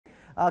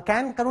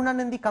Can Karuna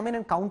Nundy come in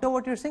and counter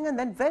what you're saying? And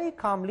then very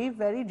calmly,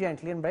 very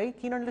gently, and very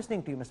keen on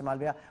listening to you, Mr.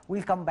 Malviya,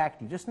 we'll come back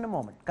to you just in a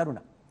moment.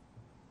 Karuna.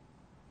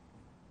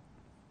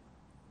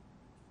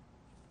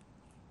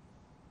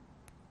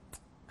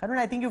 Karuna,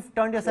 I think you've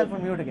turned yourself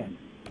on mute again.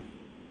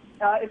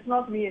 It's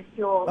not me, it's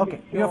your...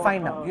 Okay, you're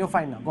fine now. You're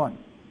fine now. Go on.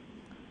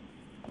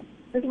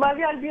 Mr.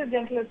 Malviya, I'll be as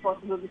gentle as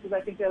possible because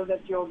I can tell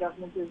that your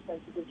government is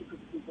sensitive to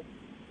criticism.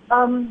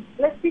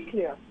 Let's be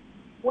clear.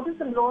 What does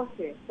the law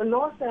say? The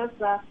law says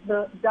that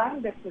the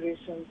dying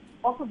declaration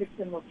of a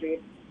victim of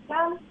rape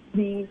can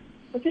be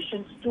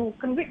sufficient to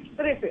convict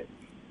the rapist.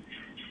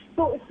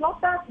 So it's not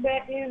that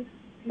there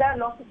are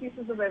lots of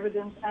pieces of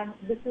evidence and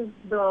this is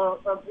the,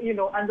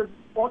 and the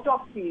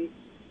autopsy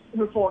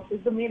report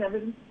is the main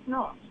evidence.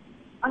 No.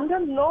 Under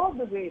law,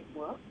 the way it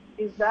works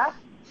is that,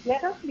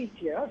 let us be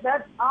clear,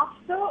 that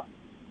after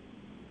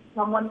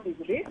someone is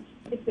raped,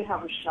 if they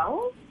have a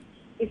shower,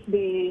 if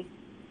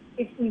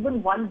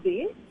even one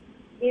day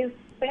is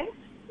spent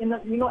in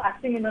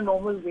acting in a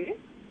normal way,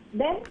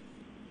 then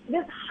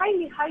there's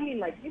highly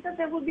likely that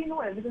there will be no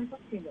evidence of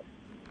female.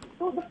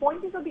 So the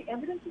point is that the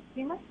evidence of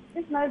female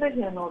is neither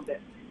here nor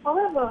there.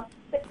 However,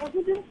 the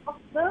evidence of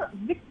the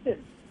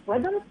victim,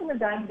 whether it's in a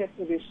dying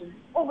declaration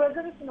or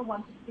whether it's in a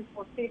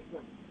 164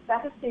 statement,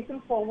 that is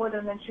taken forward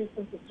and then she's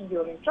consistent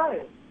during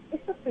trial, is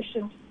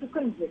sufficient to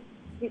convict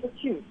the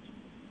accused.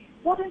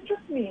 What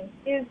interests me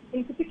is,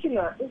 in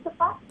particular, is the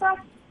fact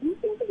that you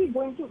seem to be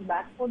going to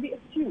bat for the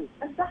accused,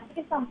 and that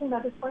is something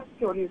that is quite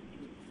curious to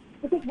me.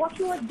 Because what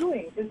you are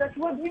doing is that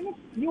you are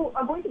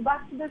going to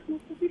bat for the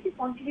accused completely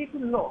contrary to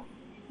law.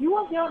 You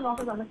are here not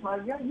as Amit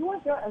Malviya, you are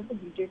here as the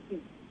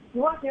BJP.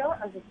 You are here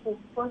as a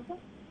spokesperson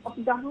of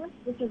the government,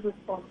 which is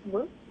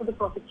responsible for the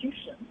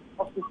prosecution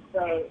of this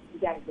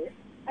gang rape.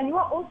 And you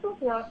are also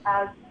here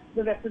as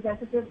the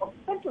representative of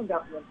the central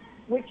government,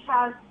 which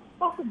has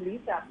possibly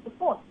tapped the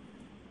phone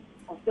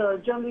of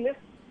the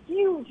journalists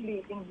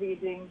hugely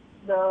invading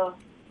the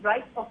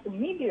rights of the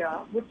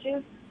media, which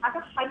is at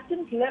a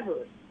heightened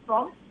level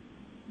from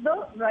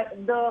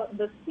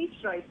the speech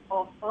rights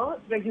of a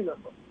regular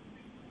person,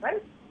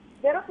 right?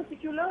 There are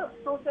particular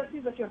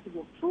processes that you have to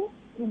go through.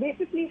 You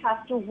basically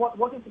have to,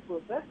 what is the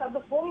process? That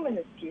the Home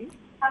Ministry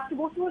has to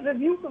go to a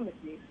review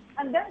committee,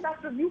 and then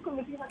that review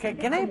committee has to...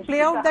 Can I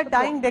play out that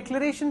dying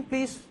declaration,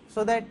 please,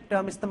 so that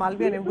Mr.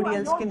 Malviya and everybody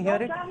else can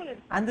hear it?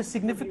 And the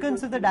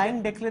significance of the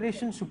dying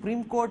declaration,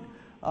 Supreme Court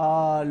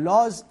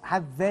laws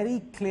have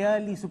very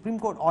clearly, Supreme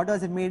Court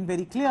orders have made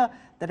very clear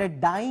that a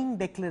dying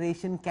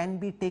declaration can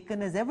be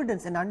taken as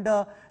evidence, and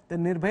under the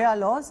Nirbhaya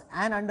laws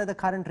and under the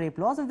current rape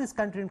laws of this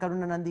country, and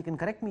Karuna Nundy can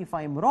correct me if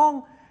I am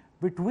wrong,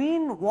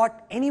 between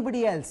what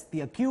anybody else,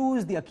 the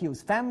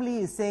accused family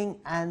is saying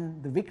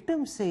and the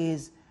victim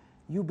says,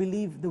 you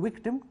believe the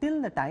victim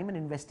till the time an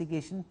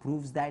investigation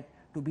proves that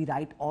to be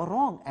right or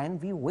wrong, and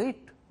we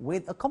wait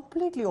with a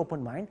completely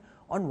open mind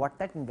on what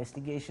that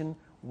investigation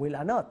will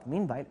unearth.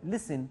 Meanwhile,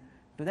 listen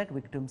to that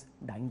victim's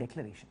dying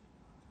declaration.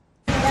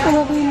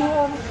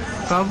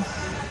 कब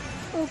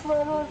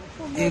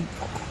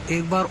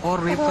एक बार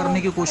और rape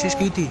करने की कोशिश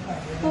की थी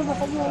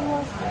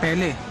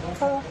पहले?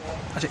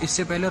 अच्छा,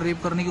 इससे पहले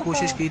रेप करने की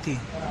कोशिश की थी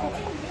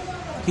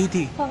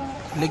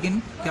लेकिन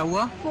क्या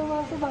हुआ?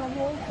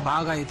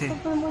 भाग आए थे।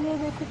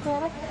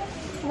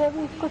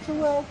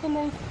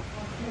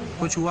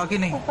 कुछ हुआ कि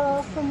नहीं?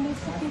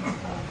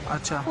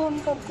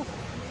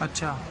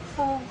 अच्छा,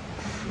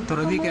 तो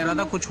रवि कह रहा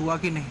था कुछ हुआ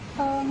कि नहीं?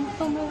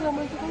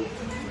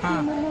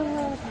 हाँ,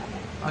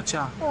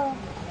 अच्छा,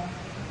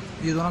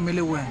 ये दोनों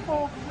मिले हुए हैं,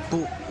 तो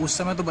उस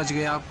समय तो बच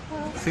गए आप।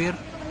 फिर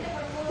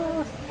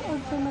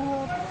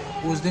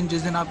उस दिन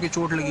जिस दिन आपकी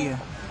चोट लगी है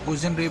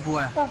उस दिन रेप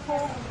हुआ है?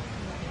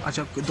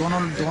 अच्छा,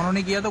 दोनों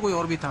ने किया था, कोई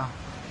और भी था?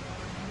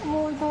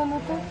 वो दोनों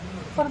थे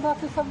और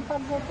बाकी सब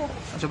भाग गए थे।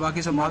 अच्छा,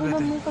 बाकी सब भाग गए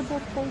थे।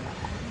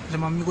 अच्छा,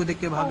 मम्मी को देख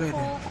के भाग गए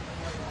थे।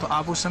 तो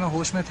आप उस समय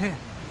होश में थे?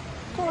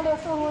 थोड़ा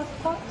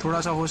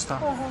सा होश था।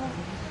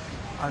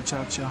 अच्छा,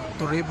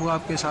 तो रेप हुआ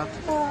आपके साथ,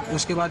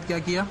 उसके बाद क्या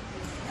किया?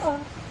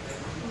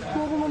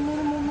 मेरी मम्मी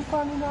ने मुंह में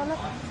पानी डाला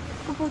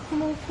तो कुछ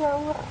नहीं किया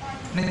हुआ।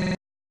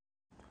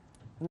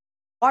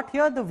 Got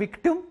here the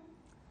victim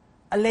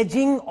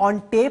alleging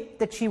on tape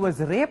that she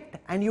was raped,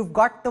 and you've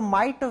got the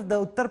might of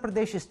the Uttar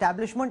Pradesh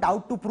establishment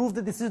out to prove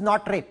that this is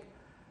not rape.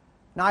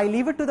 Now I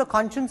leave it to the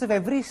conscience of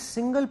every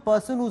single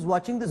person who's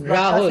watching this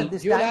broadcast at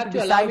this time to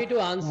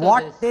decide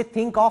what they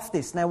think of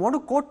this. Now I want to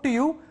quote to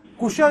you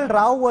Kushal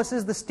Rao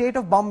versus the state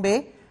of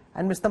Bombay,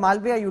 and Mr.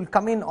 Malviya, you will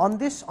come in on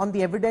this, on the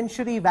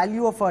evidentiary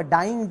value of a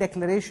dying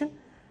declaration.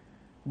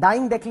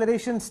 Dying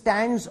declaration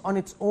stands on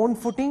its own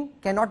footing,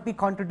 cannot be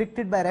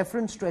contradicted by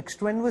reference to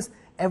extraneous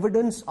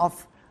evidence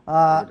of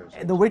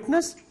the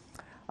witness.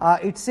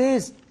 It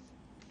says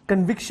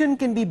conviction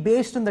can be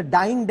based on the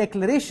dying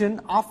declaration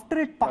after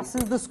it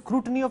passes the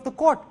scrutiny of the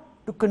court.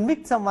 To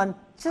convict someone,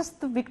 just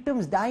the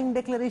victim's dying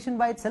declaration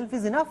by itself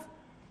is enough.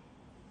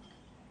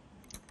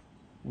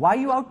 Why are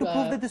you out to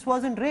prove that this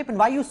wasn't rape, and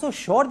why are you so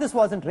sure this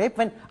wasn't rape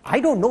when I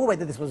don't know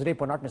whether this was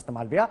rape or not, Mr.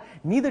 Malviya?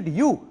 Neither do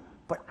you.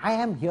 But I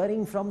am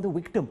hearing from the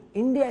victim.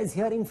 India is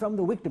hearing from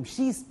the victim.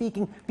 She's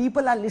speaking.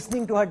 People are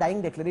listening to her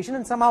dying declaration,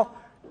 and somehow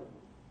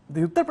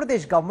the Uttar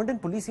Pradesh government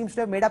and police seems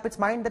to have made up its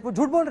mind that वो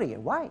झूठ बोल रही है.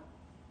 Why?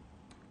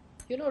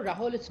 You know,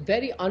 Rahul, it's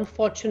very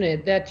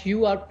unfortunate that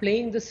you are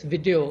playing this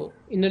video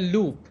in a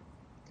loop.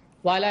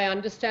 While I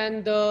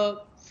understand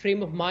the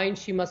frame of mind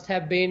she must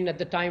have been at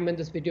the time when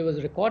this video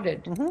was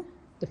recorded,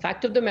 the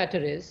fact of the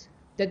matter is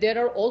that there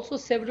are also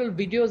several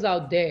videos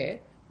out there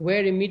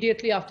where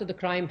immediately after the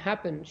crime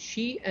happened,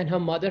 she and her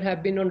mother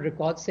have been on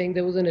record saying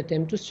there was an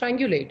attempt to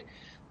strangulate.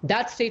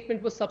 That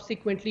statement was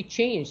subsequently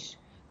changed.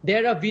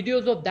 There are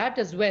videos of that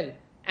as well.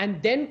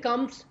 And then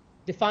comes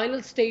the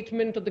final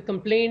statement of the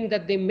complaint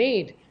that they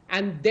made.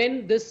 And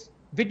then this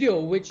video,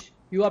 which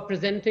you are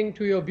presenting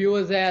to your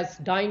viewers as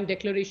dying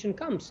declaration,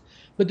 comes.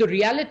 But the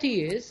reality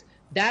is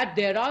that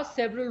there are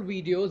several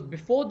videos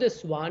before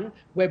this one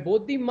where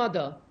both the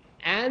mother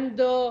and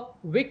the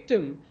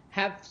victim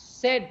have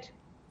said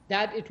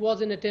that it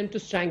was an attempt to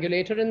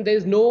strangulate her, and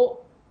there's no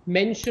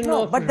mention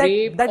of but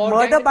rape. That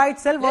murder by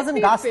itself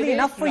wasn't ghastly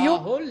enough for you?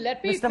 Rahul,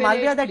 let me Mr. finish,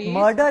 Malviya, that please.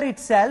 murder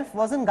itself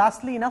wasn't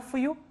ghastly enough for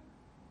you?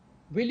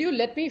 Will you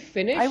let me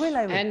finish? I will.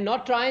 And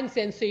not try and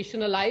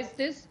sensationalize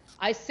this?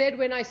 I said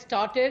when I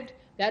started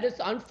that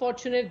it's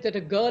unfortunate that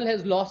a girl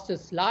has lost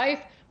its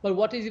life, but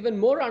what is even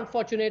more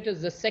unfortunate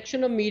is the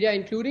section of media,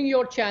 including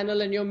your channel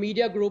and your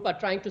media group, are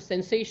trying to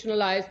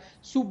sensationalize,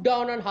 swoop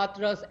down on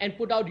Hathras and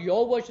put out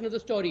your version of the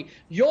story.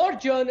 Your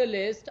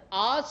journalist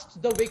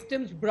asked the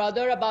victim's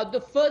brother about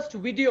the first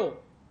video,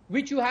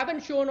 which you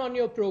haven't shown on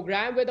your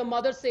program, where the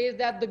mother says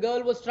that the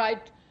girl was tried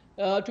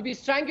to be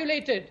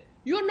strangulated.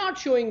 You're not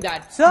showing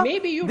that. Sir,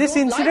 maybe you this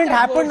don't incident like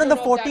happened on the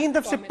that 14th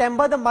of comment.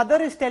 September. The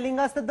mother is telling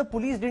us that the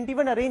police didn't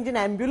even arrange an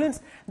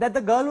ambulance, that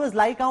the girl was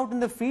lying out in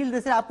the field.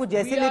 They said, "Aapko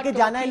jaise leke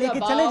jana hai,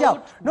 leke chale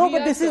jao." No,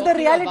 but this is the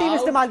reality,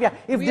 Mr. Malviya.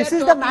 If this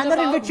is the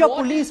manner in which your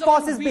police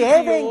force is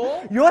behaving,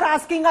 you're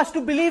asking us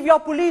to believe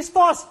your police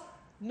force.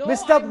 No,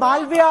 Mr. I'm not.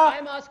 Malviya,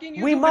 I'm asking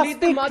you we to must believe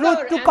the speak mother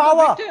truth to and the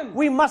power. victim.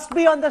 We must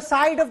be on the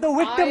side of the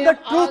victim. I The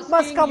am truth must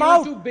asking come you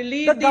out. to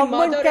believe The the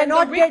government mother and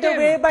cannot the get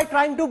victim. away by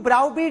trying to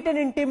browbeat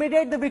and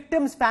intimidate the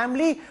victim's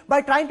family,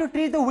 by trying to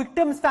treat the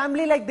victim's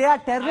family like they are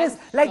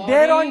terrorists, like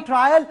they're on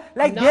trial,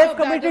 like None they've of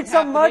that committed is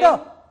some happening.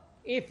 murder.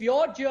 If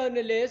your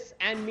journalists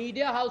and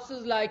media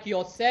houses like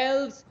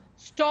yourselves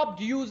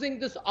stopped using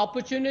this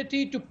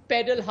opportunity to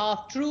peddle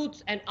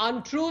half-truths and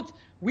untruths,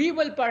 we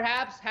will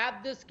perhaps have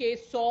this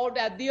case solved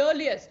at the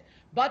earliest.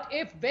 But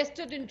if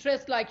vested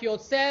interests like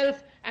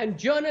yourself and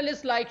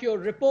journalists like your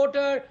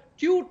reporter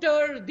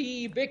tutor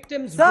the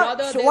victim's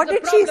brother, So what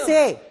did she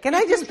say? Can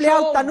I just play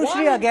out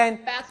Tanushree again?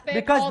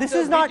 Because this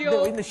is not,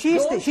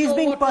 she's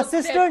being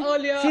persistent,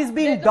 she's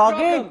being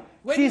dogged.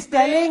 She's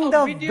telling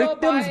the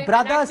victim's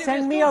brother,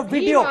 send me a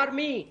video.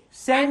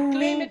 Send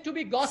me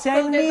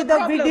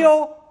the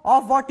video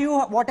of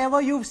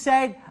whatever you've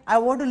said. I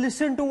want to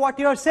listen to what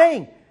you're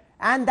saying.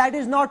 And that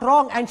is not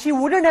wrong. And she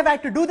wouldn't have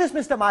had to do this,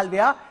 Mr.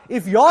 Malviya,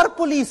 if your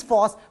police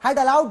force had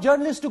allowed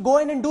journalists to go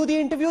in and do the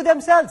interview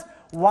themselves.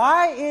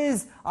 Why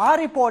is our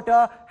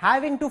reporter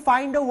having to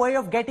find a way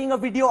of getting a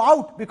video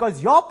out?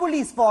 Because your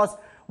police force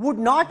would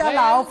not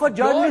allow for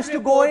journalists to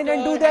go in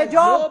and do their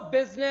job. No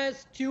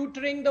business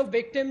tutoring the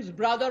victim's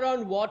brother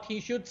on what he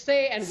should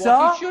say and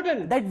what he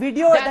shouldn't. That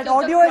video, that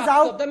audio is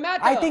out.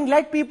 I think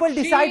let people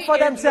decide for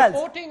themselves.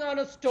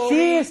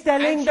 She is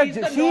telling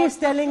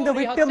the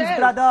victim's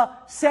brother,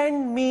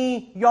 send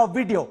me your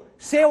video.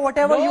 Say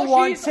whatever you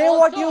want, say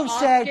what you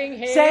said,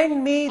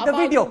 send me the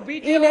video.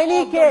 In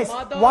any case,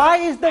 why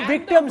is the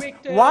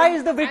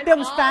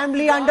victim's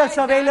family under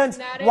surveillance?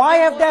 Why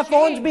have their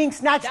phones being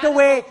snatched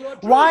away?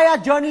 Why are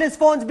journalists'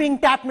 phones being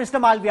tapped, Mr.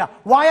 Malviya?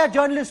 Why are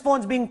journalists'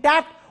 phones being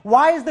tapped?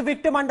 Why is the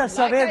victim under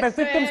surveillance?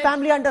 The victim's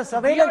family under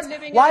surveillance?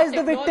 Why is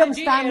the victim's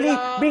family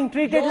being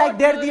treated like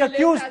they're the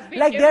accused,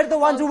 like they're the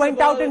ones who went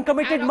out and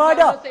committed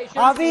murder?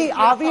 Are we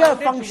a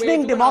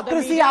functioning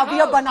democracy? Are we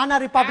a banana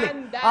republic?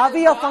 Are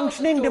we a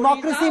functioning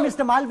democracy,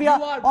 Mr. Malviya,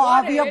 or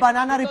are we a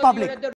banana republic?